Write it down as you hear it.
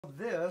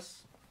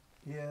This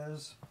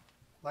is,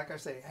 like I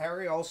say,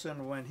 Harry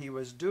Olson, when he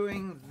was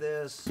doing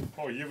this.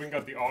 Oh, you even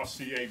got the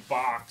RCA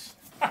box.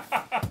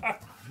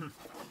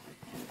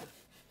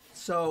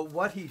 So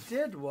what he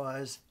did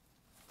was,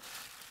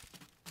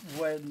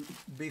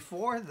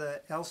 before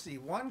the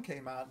LC1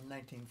 came out in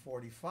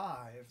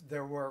 1945,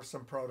 there were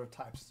some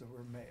prototypes that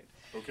were made.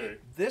 Okay.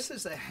 This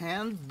is a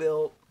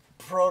hand-built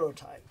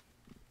prototype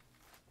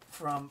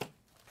from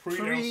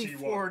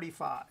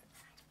pre-45.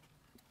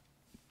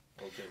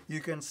 Okay. You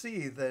can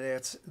see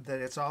that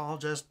it's all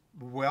just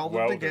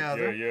welded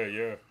together.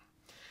 Yeah.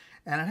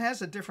 And it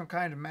has a different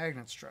kind of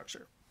magnet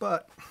structure.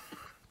 But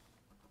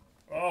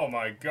oh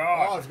my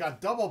God! Oh, it's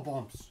got double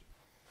bumps.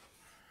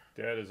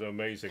 That is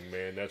amazing,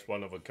 man. That's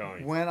one of a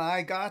kind. When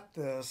I got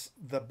this,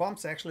 the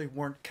bumps actually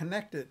weren't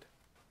connected.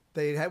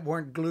 They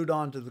weren't glued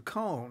onto the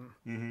cone.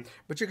 Mm-hmm.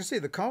 But you can see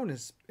the cone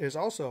is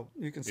also,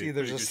 you can see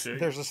there's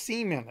a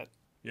seam in it.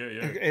 Yeah.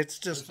 It's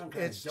just There's some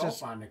kind of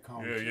dope on the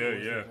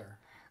cone. Yeah.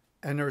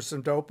 And there's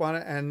some dope on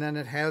it, and then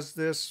it has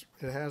this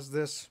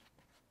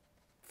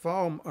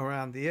foam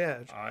around the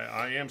edge.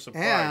 I am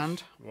surprised.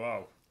 And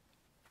wow.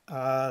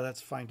 Let's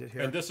find it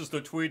here. And this is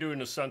the tweeter in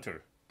the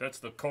center. That's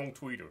the cone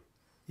tweeter.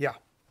 Yeah.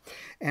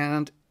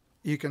 And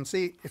you can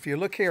see, if you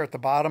look here at the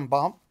bottom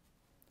bump,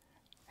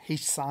 he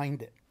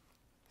signed it.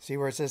 See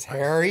where it says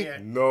Harry?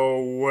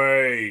 No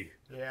way.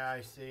 Yeah,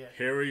 I see it.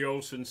 Harry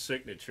Olson's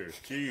signature.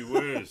 Gee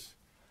whiz.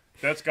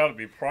 That's got to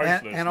be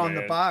priceless, and on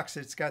man. the box,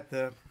 it's got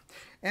the...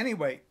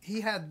 Anyway,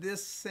 he had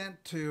this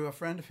sent to a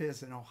friend of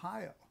his in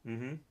Ohio.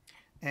 Mm-hmm.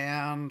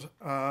 And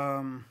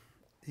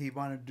he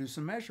wanted to do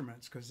some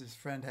measurements because his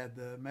friend had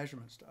the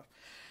measurement stuff.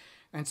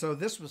 And so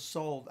this was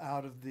sold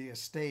out of the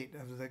estate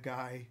of the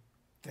guy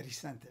that he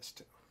sent this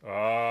to.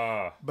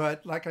 Ah.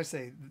 But like I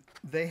say,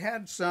 they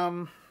had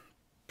some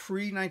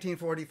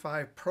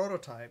pre-1945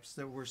 prototypes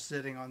that were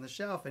sitting on the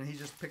shelf, and he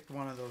just picked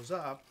one of those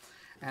up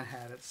and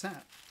had it sent.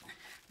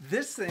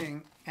 This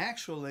thing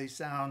actually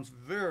sounds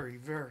very,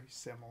 very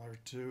similar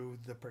to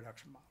the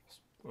production models.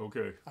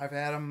 Okay. I've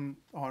had them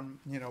on,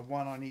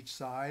 one on each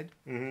side,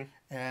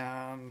 Mm-hmm.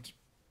 and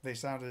they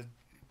sounded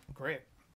great.